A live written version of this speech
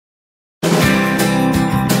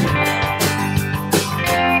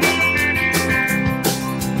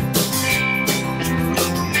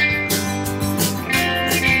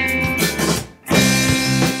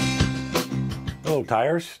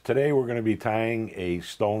Tires. Today we're going to be tying a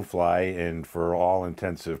stonefly, and for all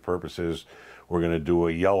intensive purposes we're going to do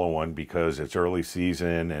a yellow one because it's early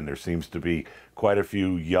season and there seems to be quite a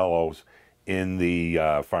few yellows in the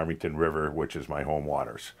Farmington River, which is my home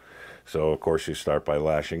waters. So of course you start by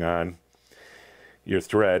lashing on your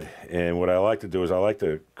thread, and what I like to do is I like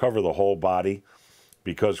to cover the whole body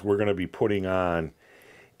because we're going to be putting on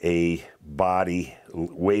a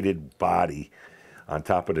weighted body on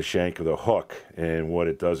top of the shank of the hook, and what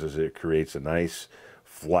it does is it creates a nice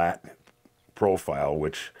flat profile,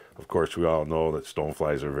 which of course we all know that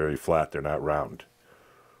stoneflies are very flat, they're not round.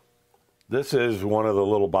 This is one of the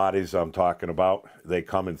little bodies I'm talking about. They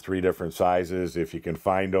come in 3 different sizes if you can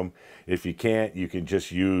find them. If you can't, you can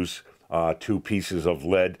just use 2 pieces of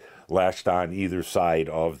lead lashed on either side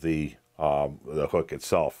of the hook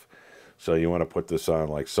itself. So you want to put this on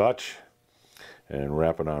like such and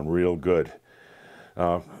wrap it on real good.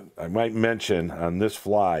 I might mention on this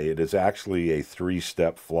fly, it is actually a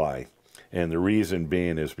 3-step fly, and the reason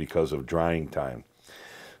being is because of drying time.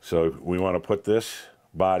 So we want to put this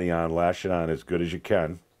body on, lash it on as good as you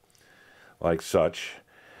can, like such,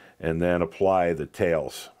 and then apply the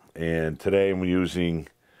tails. And today I'm using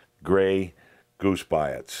gray goose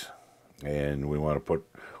biots, and we want to put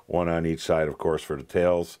one on each side, of course, for the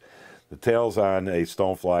tails. The tails on a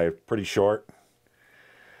stonefly are pretty short,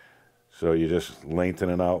 so you just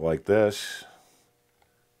lengthen it out like this,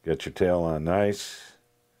 get your tail on nice,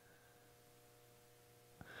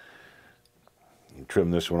 and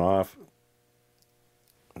trim this one off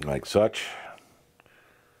like such.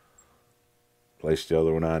 Place the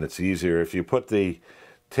other one on. It's easier if you put the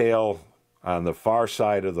tail on the far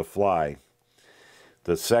side of the fly.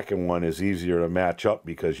 The second one is easier to match up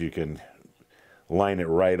because you can line it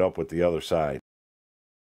right up with the other side.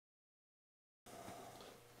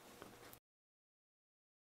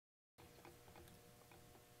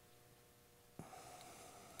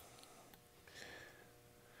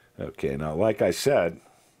 Okay, now like I said,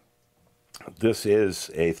 this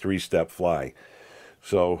is a 3-step fly.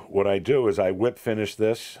 So what I do is I whip finish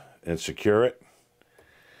this and secure it,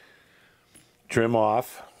 trim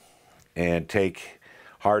off, and take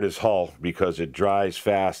hard as hull because it dries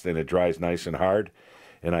fast and it dries nice and hard.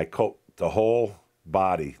 And I coat the whole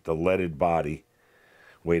body, the leaded body,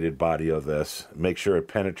 weighted body of this. Make sure it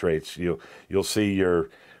penetrates. You'll see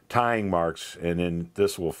your tying marks, and then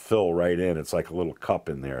this will fill right in. It's like a little cup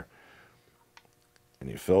in there. And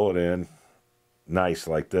you fill it in nice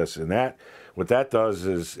like this. And that, what that does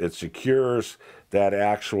is it secures that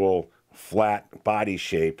actual flat body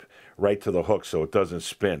shape right to the hook so it doesn't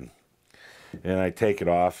spin. And I take it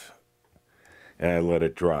off and I let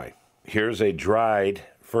it dry. Here's a dried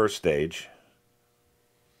first stage,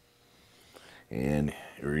 and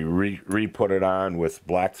re-put it on with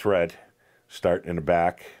black thread, start in the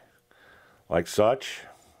back like such.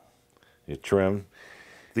 You trim.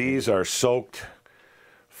 These are soaked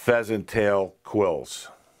pheasant tail quills.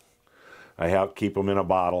 I keep them in a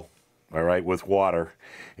bottle, all right, with water,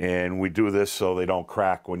 and we do this so they don't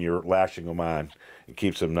crack when you're lashing them on. It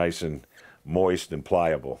keeps them nice and moist and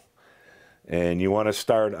pliable. And you want to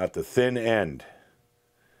start at the thin end,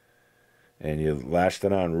 and you lash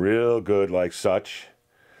it on real good like such.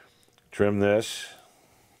 Trim this,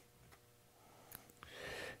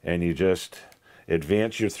 and you just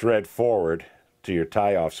advance your thread forward to your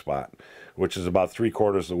tie-off spot, which is about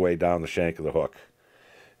 3/4 of the way down the shank of the hook.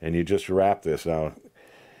 And you just wrap this. Now,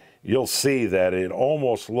 you'll see that it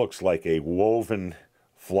almost looks like a woven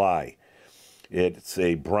fly. It's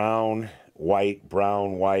a brown, white,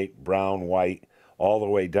 brown, white, brown, white, all the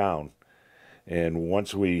way down. And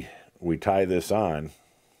once we tie this on,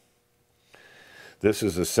 this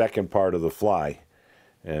is the second part of the fly.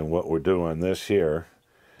 And what we're doing this here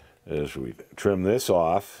is we trim this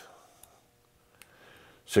off,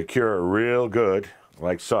 secure it real good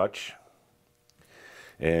like such,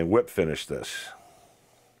 and whip finish this.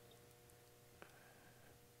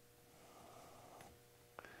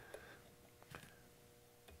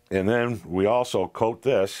 And then we also coat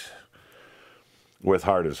this with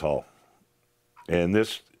hard as hull. And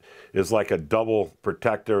this is like a double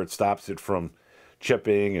protector. It stops it from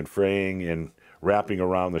chipping and fraying and wrapping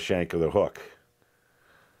around the shank of the hook.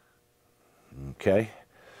 Okay,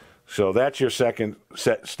 so that's your second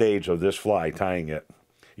stage of this fly, tying it.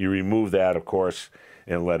 You remove that, of course,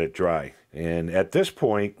 and let it dry. And at this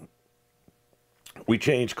point, we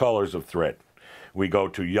change colors of thread. We go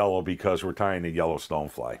to yellow because we're tying a yellow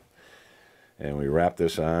stonefly. And we wrap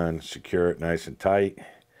this on, secure it nice and tight,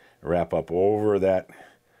 wrap up over that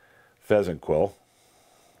pheasant quill.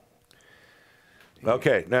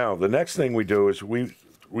 Okay, now the next thing we do is we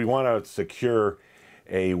want to secure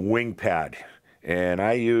a wing pad, and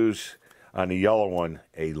I use on the yellow one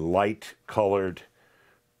a light colored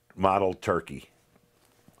model turkey.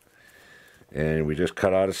 And we just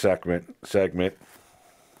cut out a segment.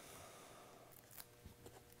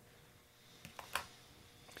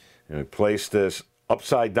 And we place this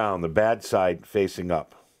upside down, the bad side facing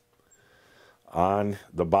up, on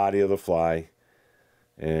the body of the fly.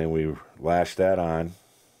 And we lash that on.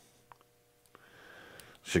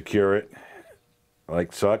 Secure it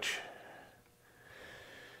like such.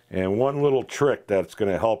 And one little trick that's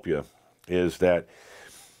going to help you is that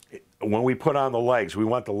when we put on the legs, we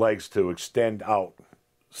want the legs to extend out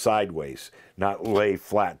sideways, not lay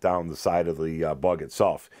flat down the side of the bug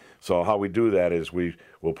itself. So how we do that is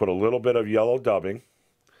we'll put a little bit of yellow dubbing,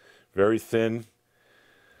 very thin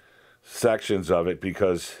sections of it,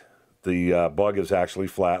 because the bug is actually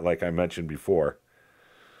flat, like I mentioned before.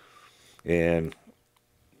 And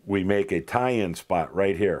we make a tie-in spot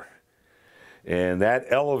right here. And that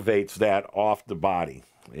elevates that off the body.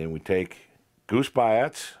 And we take goose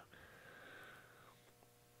biots,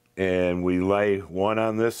 and we lay one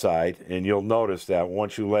on this side, and you'll notice that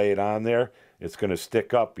once you lay it on there, it's going to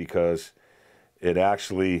stick up because it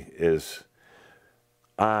actually is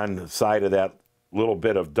on the side of that little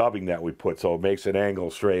bit of dubbing that we put, so it makes it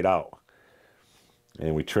angle straight out.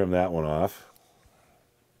 And we trim that one off.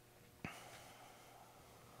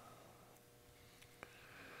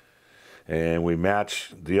 And we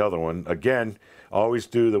match the other one. Again, always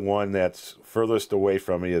do the one that's furthest away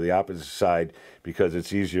from you, the opposite side, because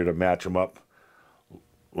it's easier to match them up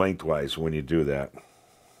lengthwise when you do that.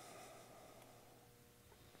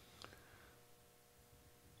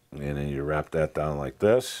 And then you wrap that down like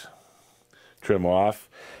this, trim off,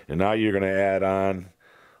 and now you're going to add on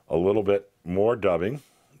a little bit more dubbing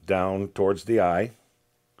down towards the eye.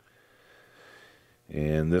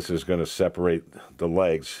 And this is going to separate the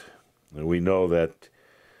legs. And we know that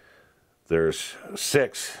there's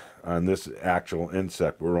 6 on this actual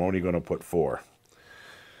insect. We're only going to put 4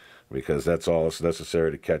 because that's all that's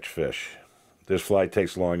necessary to catch fish. This fly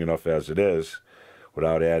takes long enough as it is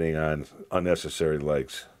without adding on unnecessary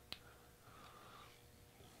legs.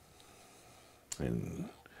 And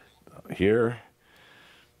here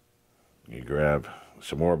you grab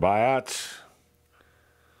some more biots,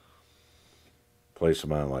 place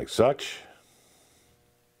them on like such.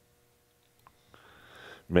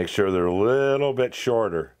 Make sure they're a little bit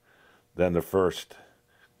shorter than the first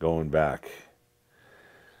going back.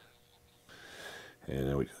 And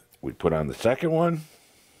then we put on the second one.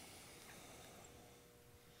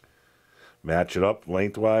 Match it up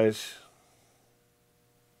lengthwise.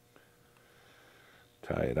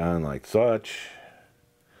 Tie it on like such.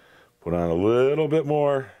 Put on a little bit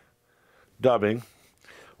more dubbing,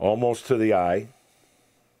 almost to the eye.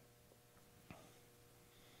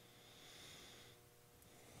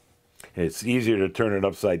 It's easier to turn it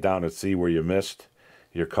upside down and see where you missed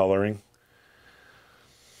your coloring.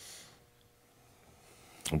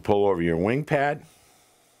 And pull over your wing pad.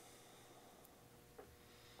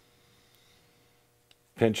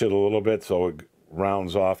 Pinch it a little bit so it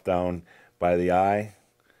rounds off down by the eye.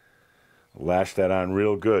 Lash that on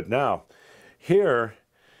real good. Now, here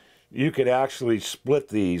you could actually split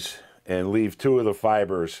these and leave 2 of the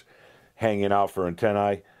fibers hanging out for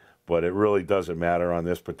antennae, but it really doesn't matter on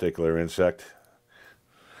this particular insect.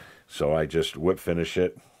 So I just whip finish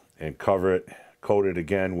it and cover it, coat it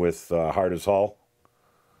again with hard as hull.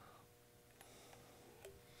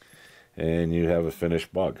 And you have a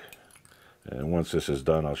finished bug. And once this is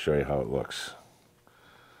done, I'll show you how it looks.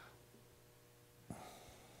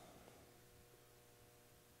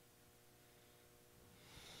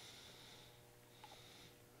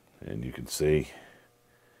 And you can see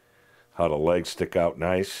how the legs stick out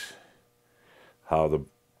nice, how the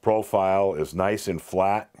profile is nice and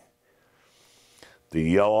flat. The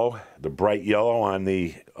yellow, the bright yellow on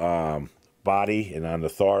the body and on the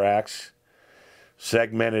thorax,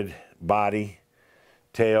 segmented body,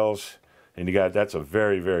 tails, and you got, that's a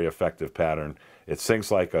very, very effective pattern. It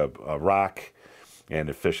sinks like a rock, and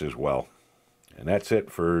it fishes well. And that's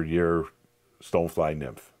it for your stonefly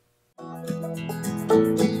nymph.